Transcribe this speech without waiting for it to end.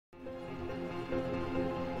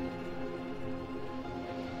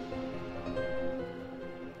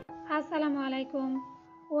আসসালামু আলাইকুম,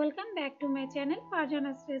 welcome back to my channel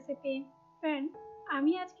Farzana's recipe. Friend,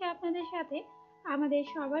 আমি আজকে আপনাদের সাথে আমাদের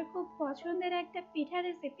সবার খুব পছন্দের একটা পিঠা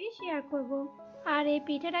রেসিপি শেয়ার করব। আর এই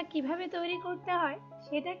পিঠাটা কিভাবে তৈরি করতে হয়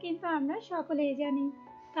সেটা কিন্তু আমরা সকলেই জানি,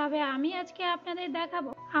 তবে আমি আজকে আপনাদের দেখাবো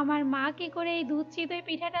আমার মা কি করে এই দুধ চিতই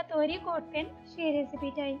পিঠাটা তৈরি করতেন সেই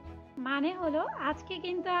রেসিপিটাই। মানে হলো আজকে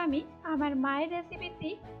কিন্তু আমি আমার মায়ের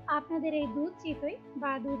রেসিপিতেই আপনাদের এই দুধ চিতই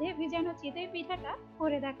বা দুধে ভিজানো চিতই পিঠাটা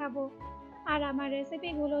করে দেখাবো। আর আমার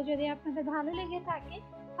রেসিপিগুলো যদি আপনাদের ভালো লেগে থাকে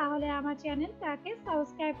তাহলে আমার চ্যানেলটাকে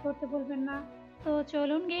সাবস্ক্রাইব করতে ভুলবেন না। তো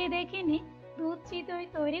চলুন গিয়ে দেখে নি দুধ চিতই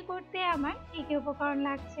তৈরি করতে আমার কী কী উপকরণ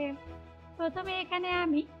লাগছে। প্রথমে এখানে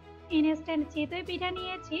আমি ইনস্ট্যান্ট চিতই পিঠা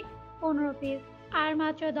নিয়েছি 15 পিস। আর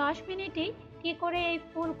মাত্র 10 মিনিটেই কি করে এই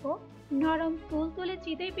ফুলকো নরম তুলতুলে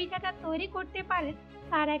চিতই পিঠাটা তৈরি করতে পারেন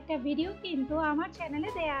তার একটা ভিডিও কিন্তু আমার চ্যানেলে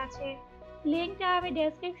দেয়া আছে, লিঙ্কটা আমি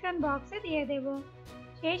ডেসক্রিপশন বক্সে দিয়ে দেব।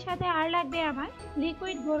 সেই সাথে আর লাগবে আমার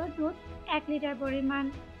লিকুইড গরুর দুধ 1 লিটার পরিমাণ,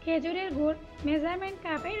 খেজুরের গুড় মেজারমেন্ট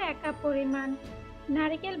কাপের 1 কাপ পরিমাণ,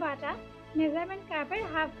 নারকেল বাটা মেজারমেন্ট কাপের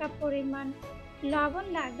হাফ কাপ পরিমাণ, লবণ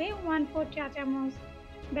লাগবে 1/4 চা চামচ।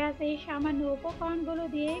 ব্যাস এই সামান্য উপকরণগুলো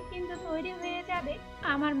দিয়ে কিন্তু তৈরি হয়ে যাবে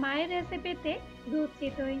আমার মায়ের রেসিপিতে দুধ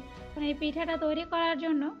চিতই। এই পিঠাটা তৈরি করার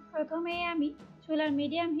জন্য প্রথমেই আমি চুলার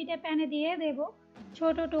মিডিয়াম হিটে প্যানে দিয়ে দেব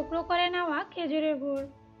ছোট টুকরো করে নেওয়া খেজুরের গুড়।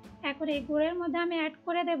 এখন এই গুড়ের মধ্যে আমি অ্যাড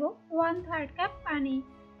করে দেব 1/3 কাপ পানি,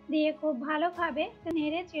 দিয়ে খুব ভালোভাবে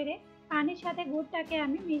নেড়ে চেড়ে পানির সাথে গুড়টাকে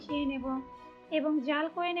আমি মিশিয়ে নেব এবং জাল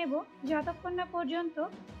করে নেব যতক্ষণ না পর্যন্ত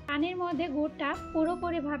পানির মধ্যে গুড়টা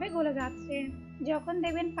পুরোপুরিভাবে গলে যাচ্ছে। যখন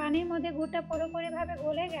দেখবেন পানির মধ্যে গুড়টা পুরোপুরিভাবে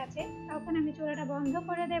গলে গেছে তখন আমি চুলাটা বন্ধ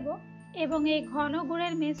করে দেব এবং এই ঘন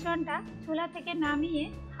গুড়ের মিশ্রণটা চুলা থেকে নামিয়ে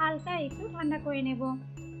হালকা একটু ঠান্ডা করে নেব।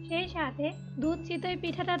 সেই সাথে দুধ চিতই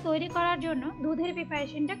পিঠাটা তৈরি করার জন্য দুধের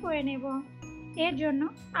প্রিপারেশনটা করে নেব। এর জন্য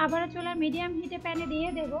আবারও চুলার মিডিয়াম হিটে প্যানে দিয়ে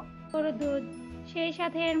দেব গরুর দুধ, সেই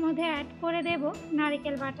সাথে এর মধ্যে অ্যাড করে দেব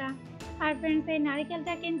নারকেল বাটা। আর ফ্রেন্ডস, এই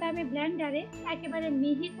নারকেলটা কিন্তু আমি ব্লেন্ডারে একেবারে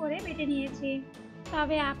মিহি করে বেটে নিয়েছি,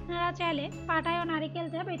 তবে আপনারা চাইলে পাটায়ও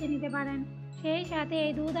নারকেলটা বেটে নিতে পারেন। সেই সাথে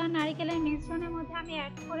এই দুধ আর নারকেলের মিশ্রণের মধ্যে আমি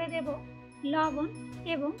অ্যাড করে দেব লবণ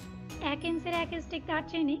এবং 1 ইঞ্চের 1 স্টিক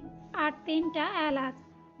দারচিনি আর 3টা এলাচ,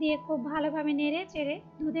 দিয়ে খুব ভালোভাবে নেড়ে চেড়ে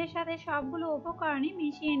দুধের সাথে সবগুলো উপকরণই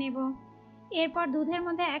মিশিয়ে নেব। এরপর দুধের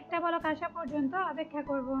মধ্যে একটা বলক আসা পর্যন্ত অপেক্ষা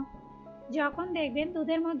করব। যখন দেখবেন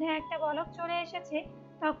দুধের মধ্যে একটা বলক চলে এসেছে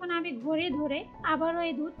তখন আমি ঘড়ি ধরে আবারও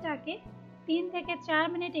এই দুধটাকে 3 থেকে 4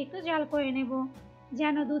 মিনিট একটু জাল করে নেব,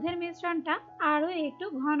 যেন দুধের মিশ্রণটা আরও একটু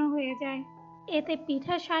ঘন হয়ে যায়। এতে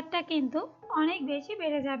পিঠার স্বাদটা কিন্তু অনেক বেশি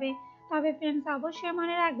বেড়ে যাবে। তবে ফ্রেন্ডস, অবশ্যই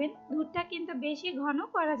মনে রাখবেন দুধটা কিন্তু বেশি ঘন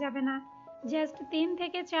করা যাবে না, জাস্ট 3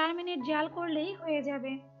 থেকে 4 মিনিট জাল করলেই হয়ে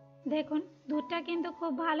যাবে। দেখুন দুধটা কিন্তু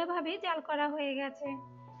খুব ভালোভাবে জাল করা হয়ে গেছে।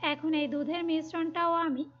 এখন এই দুধের মিশ্রণটাও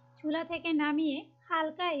আমি চুলা থেকে নামিয়ে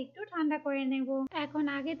হালকা একটু ঠান্ডা করে নেব। এখন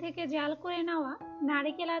আগে থেকে জাল করে নেওয়া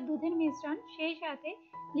নারকেল আর দুধের মিশ্রণ সেই সাথে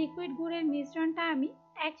লিকুইড গুড়ের মিশ্রণটা আমি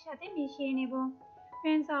একসাথে মিশিয়ে নেব।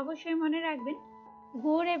 ফ্রেন্ডস, অবশ্যই মনে রাখবেন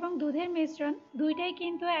গুড় এবং দুধের মিশ্রণ দুইটাই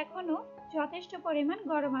কিন্তু এখনো যথেষ্ট পরিমাণ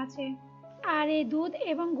গরম আছে। আর এই দুধ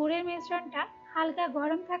এবং গুড়ের মিশ্রণটা হালকা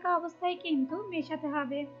গরম থাকা অবস্থায় কিন্তু মেশাতে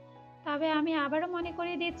হবে। তবে আমি আবারও মনে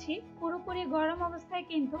করিয়ে দিচ্ছি, পুরোপুরি গরম অবস্থায়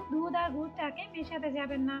কিন্তু দুধ আর গুড়টাকে মেশাতে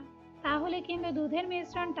যাবেন না, তাহলে কিন্তু দুধের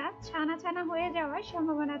মিশ্রণটা ছানা ছানা হয়ে যাওয়ার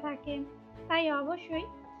সম্ভাবনা থাকে। তাই অবশ্যই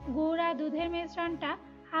গুড় আর দুধের মিশ্রণটা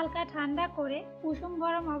হালকা ঠান্ডা করে কুসুম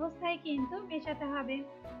গরম অবস্থায় কিন্তু মেশাতে হবে।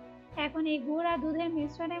 এখন এই গুড় আর দুধের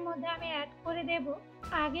মিশ্রণের মধ্যে আমি অ্যাড করে দেব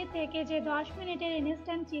আগে থেকে যে 10 মিনিটের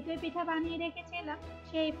ইনস্ট্যান্ট চিতই পিঠা বানিয়ে রেখেছিলাম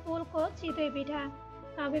সেই ফুলকো চিতই পিঠা।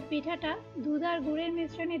 তবে পিঠাটা দুধ আর গুড়ের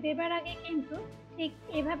মিশ্রণে দেবার আগে কিন্তু ঠিক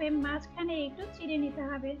এভাবে মাঝখানে একটু চিড়ে নিতে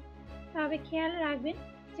হবে। তবে খেয়াল রাখবেন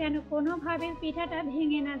যেন কোনোভাবে পিঠাটা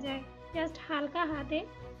ভেঙে না যায়। জাস্ট হালকা হাতে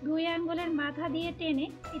 2 আঙ্গুলের মাথা দিয়ে টেনে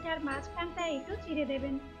পিঠার মাঝখানটা একটু চিড়ে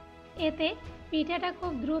দেবেন, এতে পিঠাটা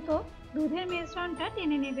খুব দ্রুত দুধের মিশ্রণটা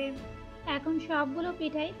টেনে নেবে। এখন সবগুলো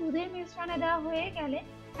পিঠাই দুধের মিশ্রণে দেওয়া হয়ে গেলে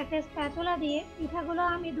একটা স্প্যাচুলা দিয়ে পিঠাগুলো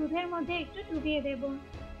আমি দুধের মধ্যে একটু ডুবিয়ে দেব।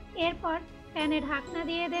 এরপর প্যানে ঢাকনা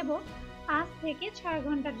দিয়ে দেব 5 থেকে 6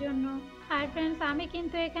 ঘন্টার জন্য। আর ফ্রেন্ডস, আমি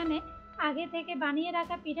কিন্তু এখানে আগে থেকে বানিয়ে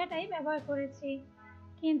রাখা পিঠাটাই ব্যবহার করেছি,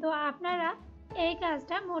 কিন্তু আপনারা এই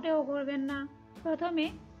কাজটা মোটেও করবেন না। প্রথমে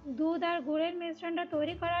দুধ আর গুড়ের মিশ্রণটা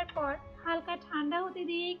তৈরি করার পর হালকা ঠান্ডা হতে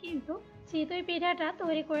দিয়েই কিন্তু চিতই পিঠাটা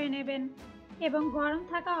তৈরি করে নেবেন এবং গরম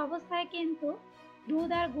থাকা অবস্থায় কিন্তু দুধ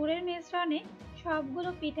আর গুড়ের মিশ্রণে সবগুলো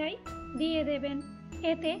পিঠাই দিয়ে দেবেন,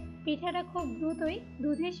 এতে পিঠাটা খুব দ্রুতই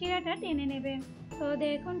দুধের শিরাটা টেনে নেবে। তো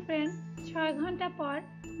দেখুন ফ্রেন্ডস, 6 ঘন্টা পর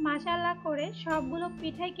মাশাআল্লাহ করে সবগুলো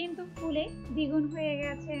পিঠাই কিন্তু ফুলে দ্বিগুণ হয়ে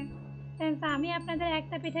গেছে। ফ্রেন্ডস, আমি আপনাদের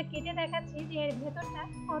একটা পিঠা কেটে দেখাচ্ছি যে এর ভেতরটা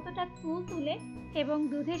কতটা তুলতুলে এবং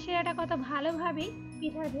দুধের শিরাটা কত ভালোভাবেই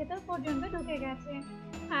পিঠার ভেতর পর্যন্ত ঢুকে গেছে।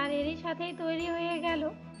 আর এরই সাথেই তৈরি হয়ে গেল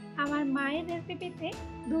আমার মায়ের রেসিপিতে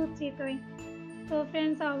দুধ চিতই। তো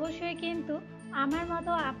ফ্রেন্ডস, অবশ্যই কিন্তু আমার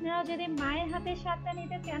মতো আপনারাও যদি মায়ের হাতের স্বাদটা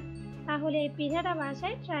নিতে চান তাহলে এই পিঠাটা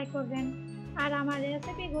বাসায় ট্রাই করবেন। আর আমার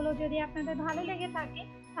রেসিপিগুলো যদি আপনাদের ভালো লেগে থাকে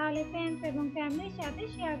তাহলে ফ্রেন্ডস এবং ফ্যামিলির সাথে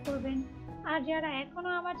শেয়ার করবেন। আর যারা এখনো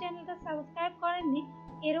আমার চ্যানেলটা সাবস্ক্রাইব করেননি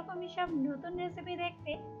এরকমই সব নতুন রেসিপি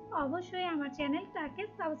দেখতে অবশ্যই আমার চ্যানেলটাকে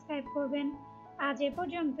সাবস্ক্রাইব করবেন। আজ এ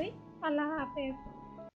পর্যন্তই। আল্লাহ হাফেজ।